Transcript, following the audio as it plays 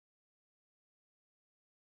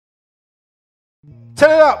Turn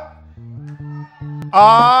it up.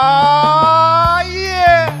 Ah,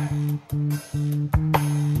 yeah.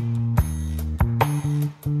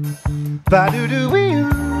 Ba-do-do-wee-oo.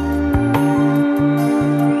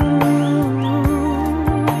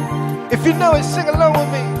 If you know it, sing along with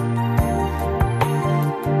me.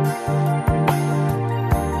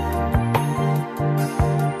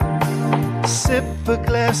 Sip a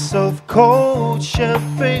glass of cold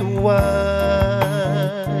champagne wine.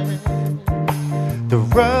 The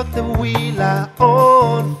rug that we lie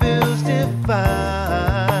on feels divine,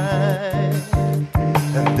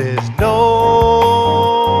 and there's no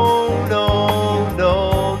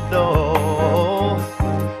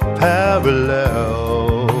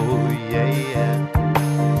parallel, yeah.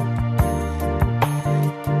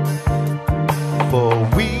 For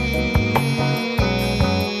we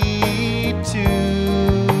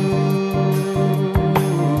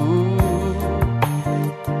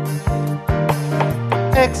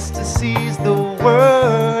ecstasy's the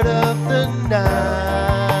word of the night,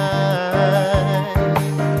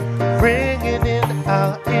 ringing in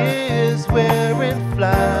our ears, wearing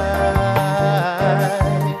flight,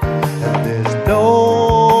 and there's no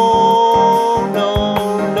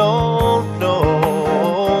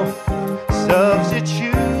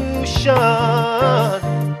substitution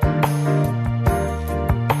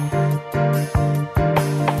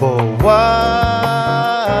for what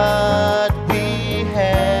we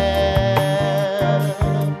have.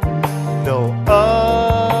 No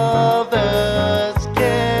others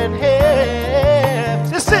can have.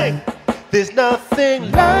 Just sing. There's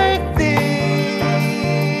nothing like this.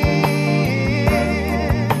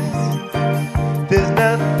 There's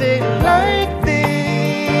nothing like this.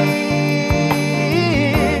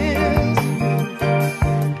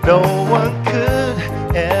 No one could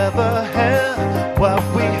ever have what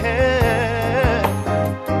we have.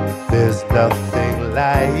 There's nothing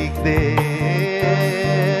like this.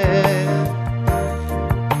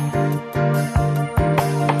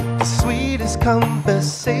 The sweetest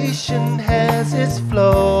conversation has its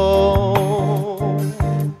flow.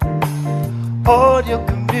 Audio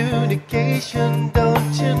communication,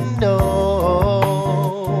 don't you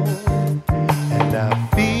know? And I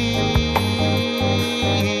feel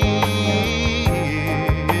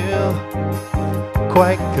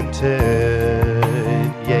quite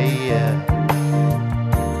content, yeah.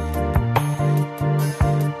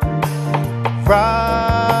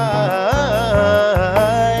 Right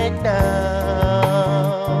now,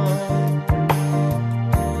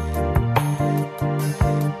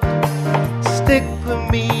 stick with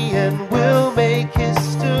me and we'll make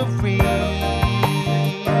history.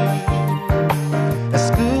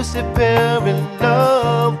 Exclusive pair in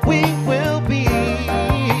love we will be.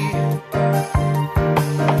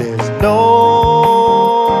 There's no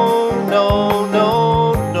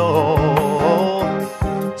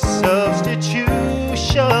substitution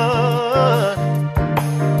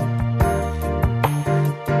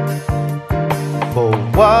for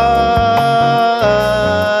what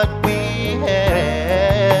we have.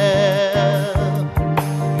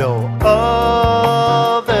 No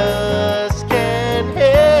others can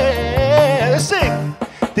have. Let's sing.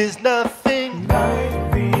 There's nothing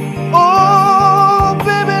like me. Oh,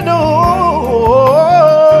 baby, no.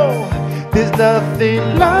 There's nothing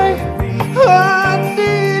like me. I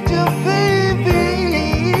need you, baby.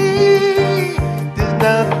 There's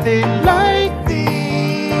nothing like this.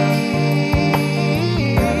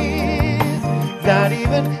 Not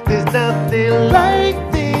even. There's nothing like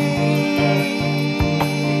this.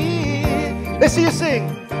 Let's see you sing.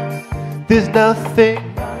 There's nothing.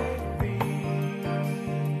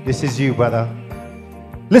 This is you, brother.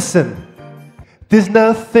 Listen. There's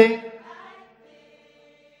nothing.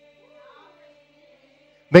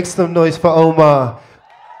 Make some noise for Omar.